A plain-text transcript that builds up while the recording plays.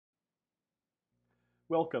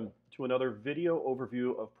Welcome to another video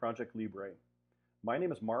overview of ProjectLibre. My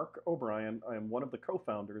name is Mark O'Brien. I am one of the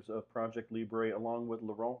co-founders of ProjectLibre along with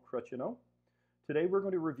Laurent Chrétieneau. Today we're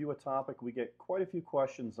going to review a topic we get quite a few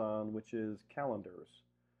questions on, which is calendars.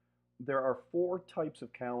 There are 4 types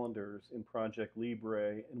of calendars in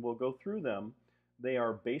ProjectLibre, and we'll go through them. They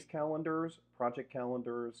are base calendars, project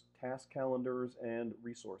calendars, task calendars, and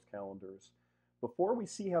resource calendars. Before we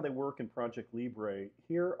see how they work in ProjectLibre,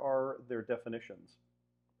 here are their definitions.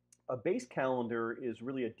 A base calendar is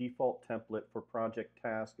really a default template for project,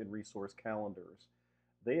 task, and resource calendars.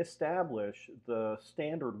 They establish the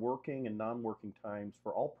standard working and non-working times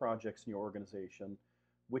for all projects in your organization,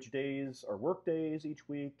 which days are work days each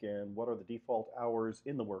week, and what are the default hours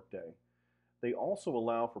in the workday. They also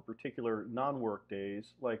allow for particular non-work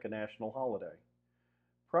days, like a national holiday.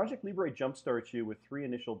 ProjectLibre jumpstarts you with 3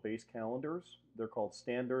 initial base calendars. They're called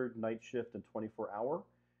Standard, Night Shift, and 24-hour.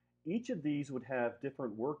 Each of these would have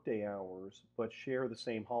different workday hours, but share the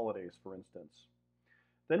same holidays, for instance.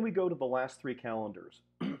 Then we go to the last 3 calendars,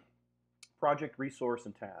 Project, Resource,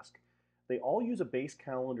 and Task. They all use a base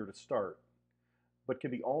calendar to start, but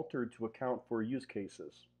can be altered to account for use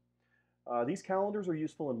cases. These calendars are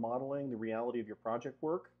useful in modeling the reality of your project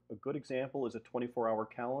work. A good example is a 24-hour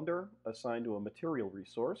calendar assigned to a material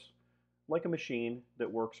resource, like a machine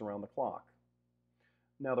that works around the clock.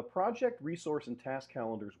 Now, the project, resource, and task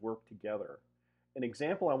calendars work together. An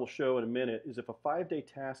example I will show in a minute is if a 5-day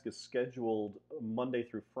task is scheduled Monday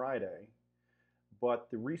through Friday,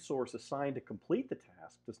 but the resource assigned to complete the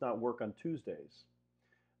task does not work on Tuesdays.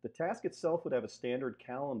 The task itself would have a standard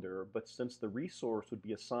calendar, but since the resource would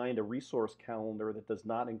be assigned a resource calendar that does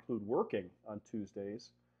not include working on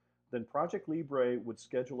Tuesdays, then ProjectLibre would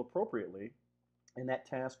schedule appropriately, and that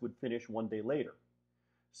task would finish 1 day later.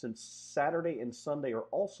 Since Saturday and Sunday are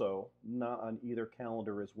also not on either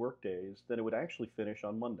calendar as work days, then it would actually finish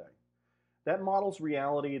on Monday. That models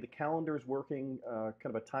reality. The calendar's working, kind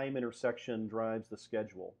of a time intersection drives the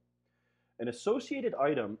schedule. An associated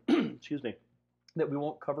item, excuse me, that we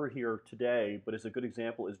won't cover here today, but is a good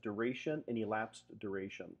example, is duration and elapsed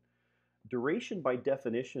duration. Duration, by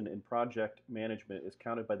definition in project management, is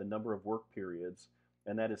counted by the number of work periods,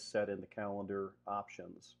 and that is set in the calendar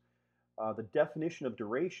options. The definition of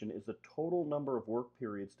duration is the total number of work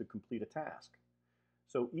periods to complete a task.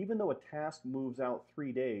 So even though a task moves out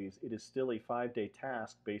 3 days, it is still a 5-day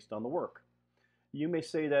task based on the work. You may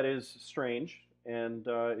say that is strange, and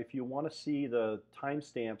if you want to see the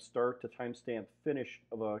timestamp start to timestamp finish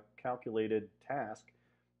of a calculated task,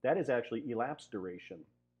 that is actually elapsed duration.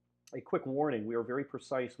 A quick warning, we are very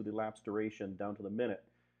precise with elapsed duration down to the minute.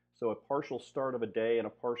 So a partial start of a day and a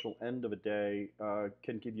partial end of a day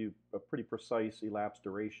can give you a pretty precise elapsed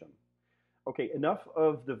duration. Okay, enough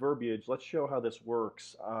of the verbiage. Let's show how this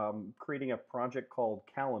works. Creating a project called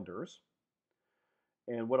Calendars.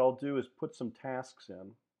 And what I'll do is put some tasks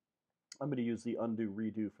in. I'm going to use the undo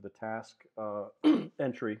redo for the task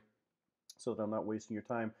entry so that I'm not wasting your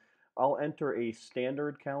time. I'll enter a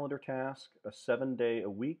standard calendar task, a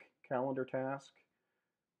 7-day-a-week calendar task,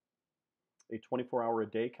 a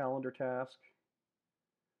 24-hour-a-day calendar task,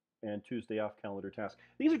 and Tuesday off calendar task.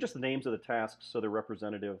 These are just the names of the tasks, so they're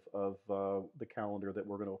representative of the calendar that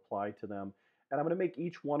we're going to apply to them. And I'm going to make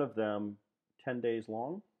each one of them 10 days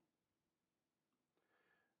long.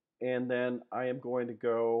 And then I am going to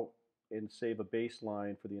go and save a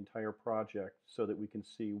baseline for the entire project so that we can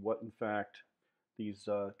see what, in fact, these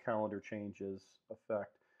calendar changes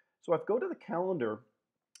affect. So if I go to the calendar,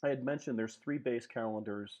 I had mentioned there's 3 base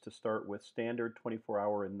calendars to start with: standard,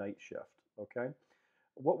 24-hour, and night shift. Okay?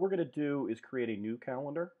 What we're going to do is create a new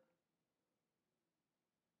calendar.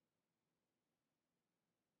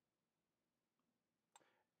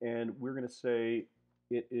 And we're going to say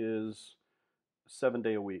it is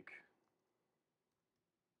 7-day-a-week.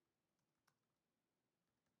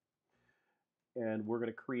 And we're going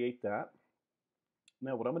to create that.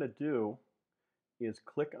 Now what I'm going to do is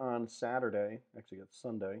click on Saturday, actually it's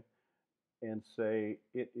Sunday, and say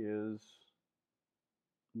it is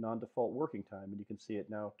non-default working time. And you can see it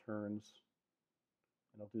now turns,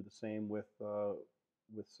 and I'll do the same with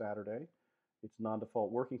Saturday. It's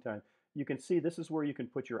non-default working time. You can see this is where you can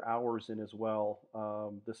put your hours in as well.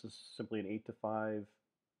 This is simply an 8 to 5,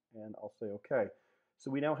 and I'll say OK.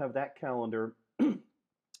 So we now have that calendar.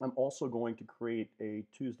 I'm also going to create a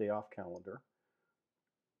Tuesday off calendar.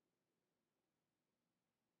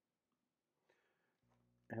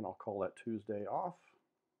 And I'll call that Tuesday off.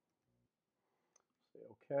 Say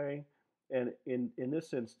OK. And in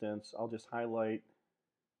this instance, I'll just highlight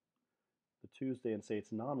the Tuesday and say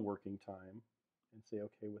it's non-working time and say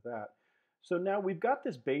OK with that. So now we've got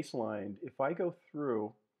this baseline. If I go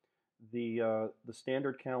through the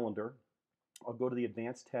standard calendar, I'll go to the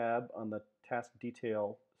advanced tab on the task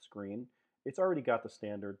detail screen. It's already got the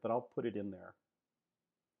standard, but I'll put it in there.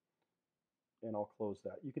 And I'll close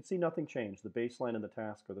that. You can see nothing changed. The baseline and the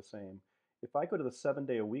task are the same. If I go to the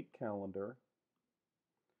 7-day-a-week calendar,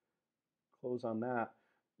 close on that,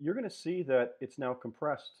 you're going to see that it's now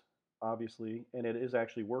compressed, obviously, and it is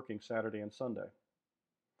actually working Saturday and Sunday.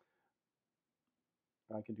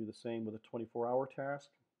 I can do the same with a 24-hour task.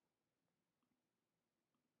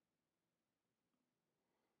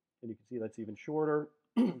 And you can see that's even shorter.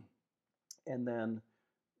 And then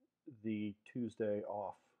the Tuesday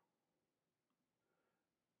off.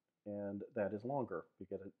 And that is longer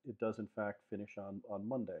because it does in fact finish on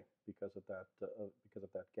Monday because of that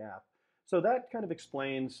gap. So that kind of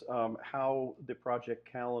explains how the project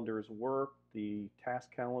calendars work, the task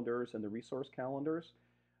calendars and the resource calendars.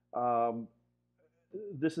 Um,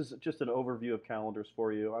 this is just an overview of calendars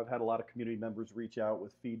for you. I've had a lot of community members reach out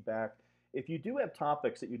with feedback. If you do have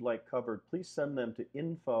topics that you'd like covered, please send them to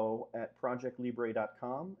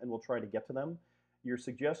info@projectlibre.com and we'll try to get to them. Your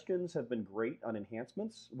suggestions have been great on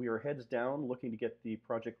enhancements. We are heads down looking to get the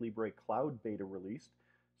Project Libre Cloud beta released,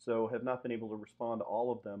 so have not been able to respond to all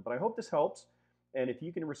of them. But I hope this helps. And if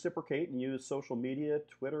you can reciprocate and use social media,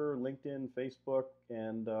 Twitter, LinkedIn, Facebook,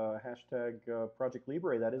 and hashtag Project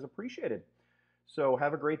Libre, that is appreciated. So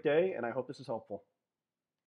have a great day, and I hope this is helpful.